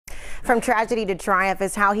From tragedy to triumph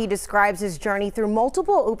is how he describes his journey through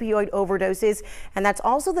multiple opioid overdoses, and that's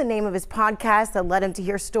also the name of his podcast that led him to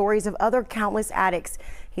hear stories of other countless addicts.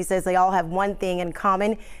 He says they all have one thing in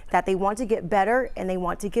common, that they want to get better and they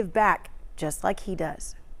want to give back, just like he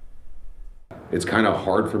does. It's kind of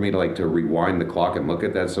hard for me to rewind the clock and look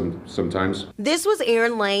at that sometimes. This was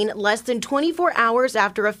Aaron Lane less than 24 hours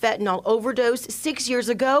after a fentanyl overdose 6 years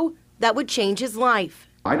ago that would change his life.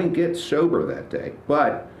 I didn't get sober that day,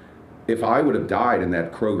 but if I would have died in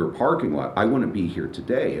that Kroger parking lot, I wouldn't be here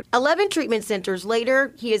today. 11 treatment centers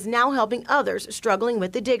later, he is now helping others struggling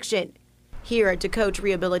with addiction. Here at DeCoach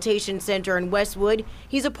Rehabilitation Center in Westwood,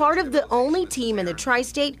 he's a part of the only team in the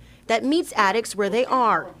tri-state that meets addicts where they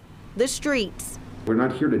are, the streets. We're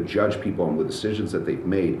not here to judge people on the decisions that they've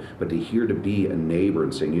made, but to here to be a neighbor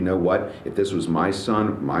and saying, you know what, if this was my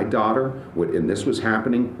son, my daughter, and this was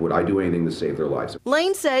happening, would I do anything to save their lives?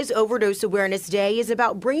 Lane says Overdose Awareness Day is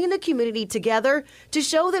about bringing the community together to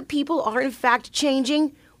show that people are in fact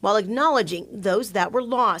changing while acknowledging those that were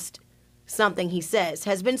lost. Something he says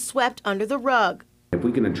has been swept under the rug. If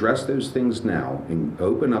we can address those things now and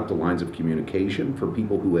open up the lines of communication for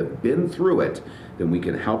people who have been through it, then we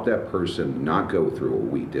can help that person not go through what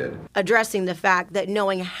we did. Addressing the fact that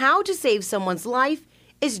knowing how to save someone's life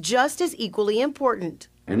is just as equally important.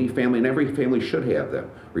 Any family, and every family should have them.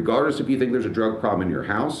 Regardless if you think there's a drug problem in your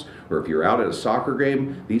house or if you're out at a soccer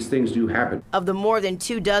game, these things do happen. Of the more than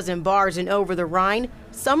 24 bars in Over the Rhine,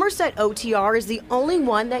 Somerset OTR is the only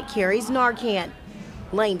one that carries Narcan.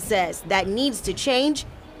 Lane says that needs to change,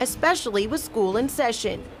 especially with school in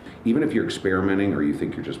session. Even if you're experimenting or you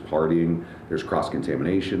think you're just partying, there's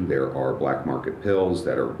cross-contamination, there are black market pills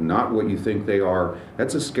that are not what you think they are.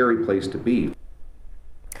 That's a scary place to be.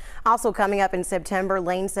 Also coming up in September,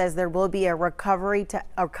 Lane says there will be a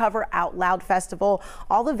Recover Out Loud festival.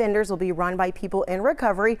 All the vendors will be run by people in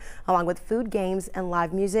recovery, along with food, games, and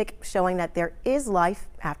live music, showing that there is life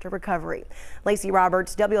after recovery. Lacey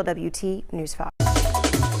Roberts, WLWT News 5.